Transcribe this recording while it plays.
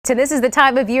So this is the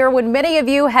time of year when many of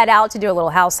you head out to do a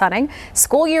little house hunting.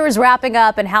 School year is wrapping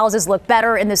up and houses look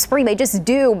better in the spring. They just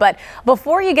do. But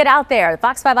before you get out there, the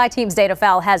Fox 5 team's Dana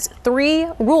Fowle has 3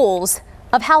 rules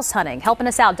of house hunting. Helping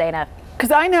us out, Dana. Because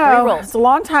I know it's a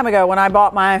long time ago when I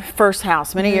bought my first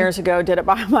house, many years ago, did it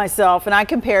by myself, and I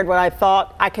compared what I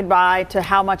thought I could buy to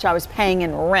how much I was paying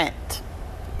in rent.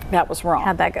 That was wrong.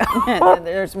 How'd that go?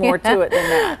 There's more to it than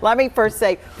that. Let me first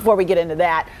say, before we get into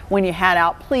that, when you head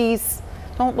out, please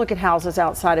don't look at houses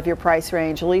outside of your price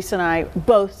range. Lisa and I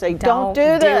both say, don't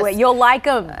do this. Do it. You'll like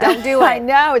them. Don't do it. I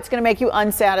know. It's going to make you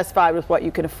unsatisfied with what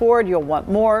you can afford. You'll want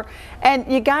more. And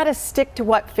you got to stick to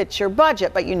what fits your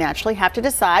budget. But you naturally have to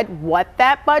decide what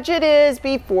that budget is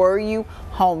before you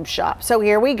home shop. So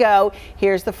here we go.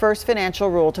 Here's the first financial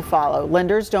rule to follow.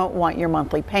 Lenders don't want your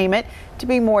monthly payment to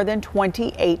be more than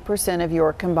 28% of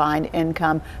your combined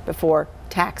income before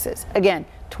taxes. Again,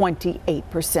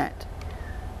 28%.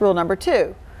 Rule number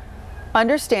 2,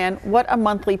 understand what a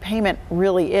monthly payment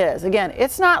really is. Again,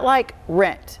 it's not like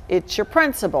rent. It's your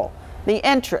principal, the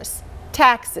interest,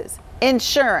 taxes,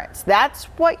 insurance. That's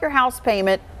what your house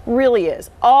payment really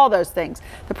is. All those things.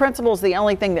 The principal is the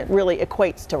only thing that really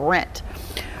equates to rent.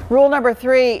 Rule number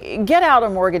 3, get out a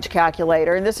mortgage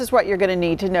calculator, and this is what you're going to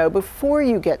need to know before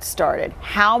you get started.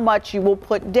 How much you will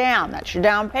put down, that's your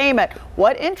down payment.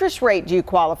 What interest rate do you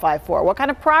qualify for? What kind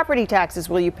of property taxes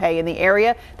will you pay in the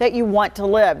area that you want to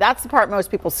live? That's the part most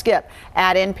people skip.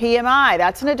 Add in PMI,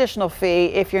 that's an additional fee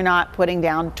if you're not putting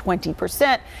down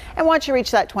 20%. And once you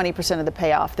reach that 20% of the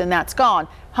payoff, then that's gone.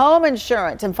 Home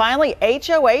insurance, and finally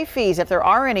HOA fees, if there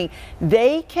are any,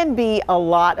 they can be a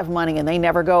lot of money and they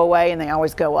never go away and they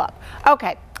always go up.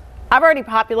 Okay, I've already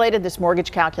populated this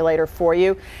mortgage calculator for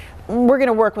you. We're going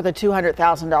to work with a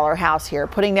 $200,000 house here,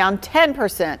 putting down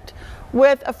 10%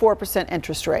 with a 4%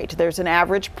 interest rate. There's an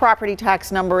average property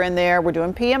tax number in there. We're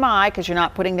doing PMI because you're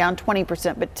not putting down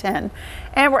 20% but 10.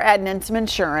 And we're adding in some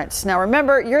insurance. Now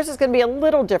remember, yours is going to be a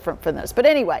little different from this. But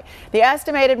anyway, the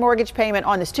estimated mortgage payment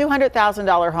on this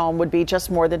 $200,000 home would be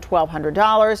just more than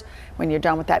 $1,200. When you're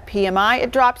done with that PMI,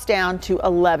 it drops down to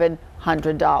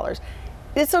 $1,100.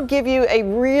 This will give you a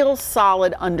real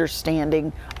solid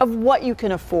understanding of what you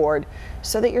can afford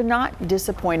so that you're not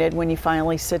disappointed when you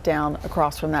finally sit down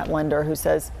across from that lender who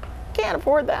says, can't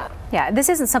afford that. Yeah, this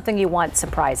isn't something you want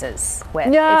surprises with.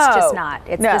 No. It's just not.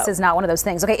 No. This is not one of those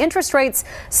things. Okay, interest rates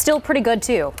still pretty good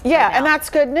too. Yeah, right and that's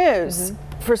good news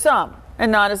for some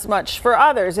and not as much for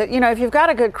others. You know, if you've got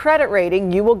a good credit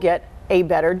rating, you will get a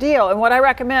better deal. And what I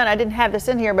recommend, I didn't have this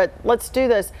in here, but let's do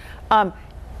this.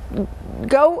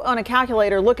 Go on a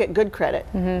calculator, look at good credit,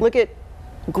 look at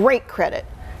great credit,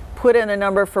 put in a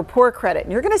number for poor credit,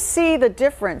 and you're going to see the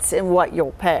difference in what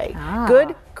you'll pay.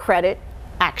 Good credit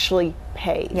actually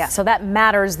pays. Yeah, so that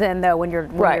matters then, though, when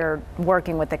you're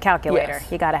working with the calculator.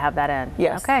 Yes. You got to have that in.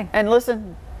 Yes. Okay. And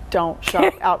listen, don't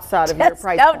shop outside of your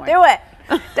price don't point. do it.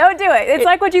 Don't do it. It's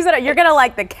like what you said. You're going to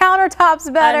like the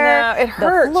countertops better. I know. It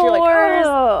hurts. You're like,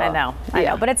 oh. I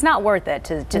know. But it's not worth it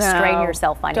to strain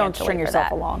yourself financially. Don't string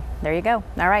yourself along. There you go.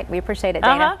 All right. We appreciate it,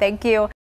 Dana. Thank you.